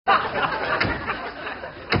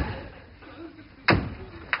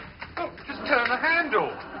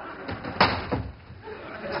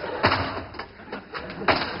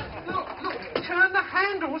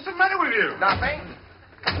Nothing.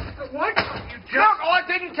 Why can't you just... Look, I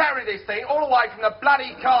didn't carry this thing all the way from the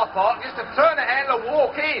bloody car park just to turn the handle and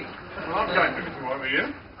walk in. Well, I'm going to, Mr. White, you?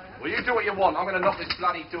 Well, you do what you want. I'm going to knock this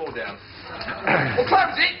bloody door down. Well,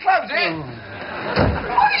 close it, close it.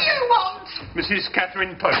 What do you want? Mrs.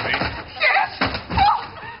 Catherine Popey. Yes? Oh,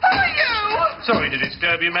 who are you? Sorry to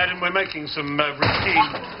disturb you, madam. We're making some routine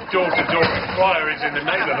door-to-door inquiries in the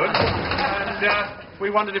neighbourhood. And we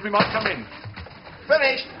wondered if we might come in.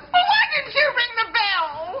 Finished. Well, why didn't you ring the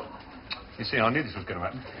bell? You see, I knew this was going to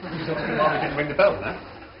happen. Why we didn't ring the bell, then?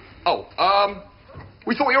 Oh,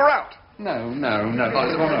 we thought you were out. No.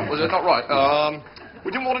 Was it not right?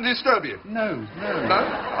 We didn't want to disturb you. No.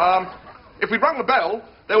 No? If we'd rung the bell,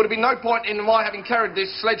 there would have been no point in my having carried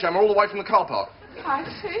this sledgehammer all the way from the car park. I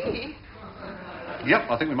see.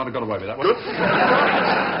 Yep, I think we might have got away with that one. Good.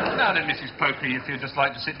 Now then, Mrs. Popey, if you'd just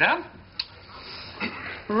like to sit down.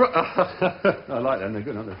 I like them, they're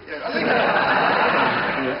good, aren't they? Yeah, I think...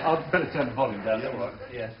 Yeah, I'd better turn the volume down. Yeah, right.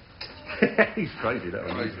 Yeah. He's crazy, that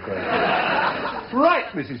one. He's crazy. Right,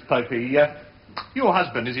 Mrs. Popey, your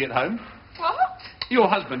husband, is he at home? What? Your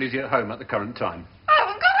husband, is he at home at the current time? I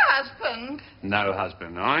haven't got a husband. No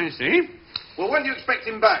husband, I see. Well, when do you expect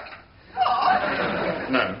him back? What?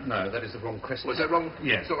 No, that is the wrong question. Was that wrong?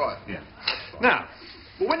 Yes. It's all right. Yeah. Now,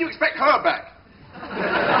 Well, when do you expect her back?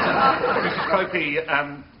 Mrs. Popey,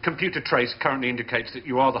 computer trace currently indicates that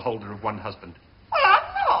you are the holder of one husband. Well, I'm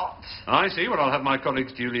not. I see. Well, I'll have my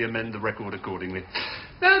colleagues duly amend the record accordingly.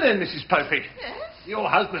 Now then, Mrs. Popey. Yes? Your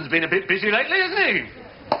husband's been a bit busy lately, hasn't he?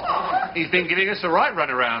 What? He's been giving us a right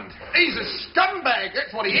run around. He's a scumbag,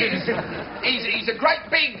 that's what he is. He's a great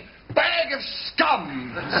big bag of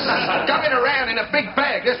scum. Scumming around in a big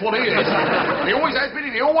bag, that's what he is. He always has been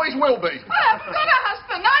and he always will be. Well, I've got a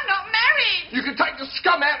husband. I'm not married. You can take the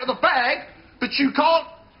scum out of the bag, but you can't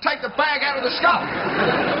take the bag out of the scum.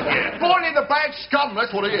 Yeah. Boiling in the bag scum,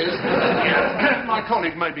 that's what he is. Yeah. My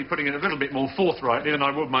colleague may be putting it a little bit more forthrightly than I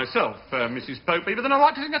would myself, Mrs. Popey, but then I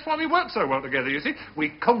like to think that's why we work so well together, you see. We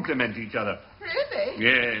complement each other. Really?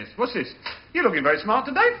 Yes. What's this? You're looking very smart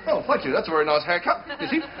today. Oh, thank you. That's a very nice haircut. You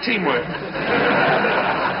see? Teamwork.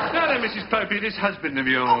 Now then, Mrs. Popey, this husband of Oh,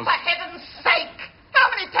 yours. for heaven's sake. How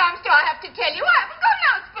many times do I have to tell you I haven't got an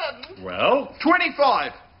husband? Well,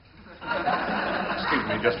 25. excuse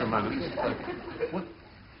me just for a moment. What?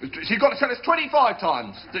 She's got to tell us 25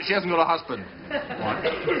 times that she hasn't got a husband.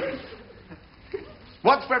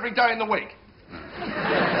 Once for every day in the week.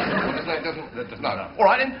 No. All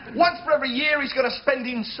right, then. Once for every year he's going to spend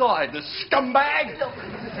inside, the scumbag. Look,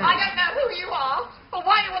 I don't know who you are or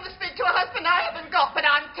why you want to speak to a husband I haven't got, but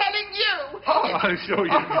I'm telling you. Oh, I assure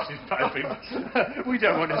you, Mrs. Popey, we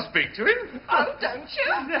don't want to speak to him. Oh, don't you?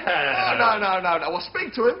 No. Well,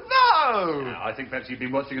 speak to him. No. I think perhaps you've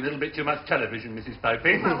been watching a little bit too much television, Mrs.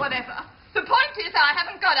 Popey. Well, whatever. The point is I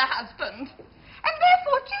haven't got a husband. And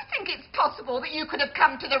therefore, do you think it's possible that you could have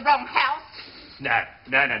come to the wrong house? No.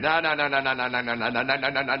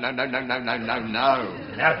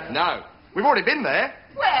 No. We've already been there.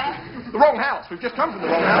 Where? The wrong house. We've just come from the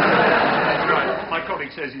wrong house. That's right. My colleague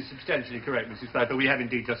says he's substantially correct, Mrs. Popey. We have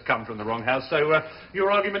indeed just come from the wrong house, so your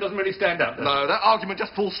argument doesn't really stand up, does it? No, that argument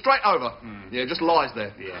just falls straight over. Yeah, just lies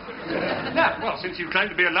there. Yeah. Now, well, since you claim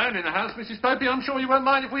to be alone in the house, Mrs. Popey, I'm sure you won't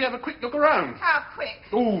mind if we have a quick look around. How quick?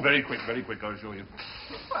 Oh, very quick, I assure you.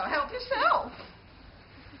 Well, help yourself.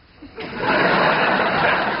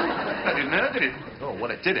 That didn't hurt, did it? Oh,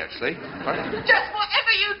 well, it did, actually. Just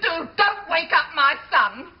whatever you do, don't wake up my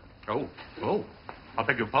son. Oh. I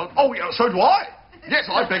beg your pardon? Oh, yeah, so do I. Yes,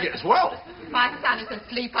 I beg it as well. My son is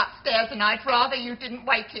asleep upstairs and I'd rather you didn't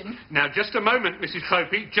wake him. Now, just a moment, Mrs.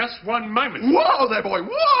 Popey. Just one moment. Whoa there, boy,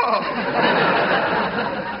 whoa!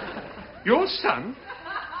 Your son?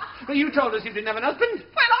 Well, you told us you didn't have an husband.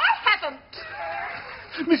 Well, I haven't.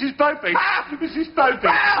 Mrs. Popey. Mrs.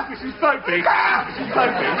 Popey. Mrs. Popey. Mrs.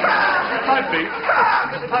 Popey.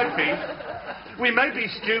 Mrs. Popey. We may be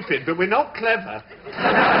stupid, but we're not clever.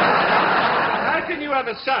 How can you have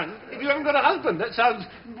a son if you haven't got a husband? That sounds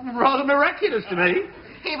rather miraculous to me.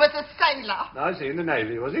 He was a sailor. I see, in the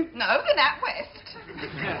Navy, was he? No, in that West.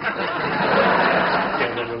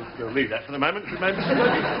 Yeah, well, we'll leave that for the moment.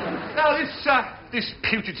 Now, this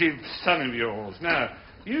putative son of yours. Now,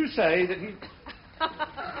 you say that he...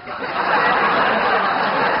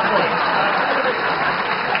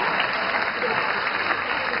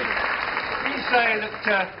 You say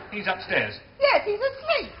that he's upstairs? Yes, he's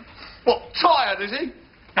asleep. What, tired, is he?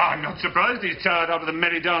 I'm not surprised he's tired after the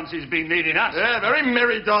merry dance he's been leading us. Yeah, very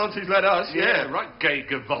merry dance he's led us, yeah. Right gay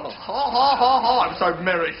gavotte. Ha, ha, ha, ha, I'm so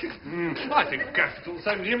merry. I think capital.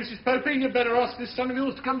 Same with you, Mrs. Popey. You'd better ask this son of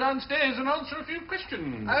yours to come downstairs and answer a few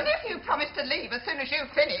questions. Only if you promise to leave as soon as you've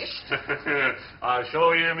finished. I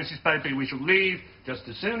assure you, Mrs. Popey, we shall leave just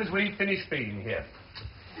as soon as we finish being here.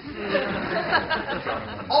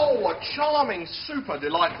 Oh, a charming, super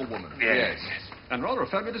delightful woman. Yes. And rather a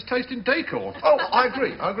fabulous taste in decor. Oh, I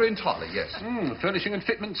agree entirely, yes. Furnishing and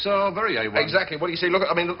fitments are very A1. Exactly. What do you see? Look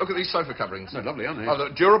at these sofa coverings. They're lovely, aren't they? Oh,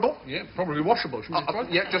 they're durable? Yeah, probably washable, shouldn't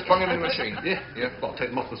it? Yeah, just bung them in the machine. Yeah. Well, I'll take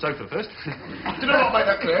them off the sofa first. Did I not make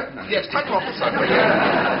that clear? Yes, take them off the sofa,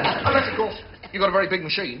 yeah. Unless, of course, you've got a very big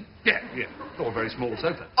machine. Yeah. Or a very small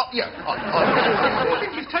sofa. Oh, yeah. I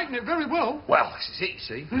think you've taken it very well. Well, this is it, you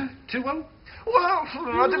see. Too well? Well,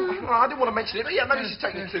 I didn't want to mention it, but yeah, maybe she's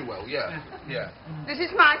taking it too well, yeah. This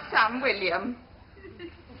is my son, William.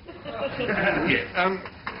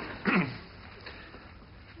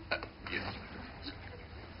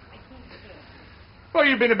 Well,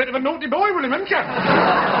 you've been a bit of a naughty boy, William, haven't you?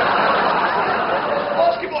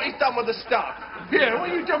 Ask him what he's done with the stuff. Yeah, what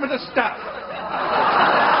have you done with the stuff?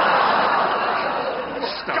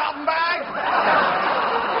 Scumbag!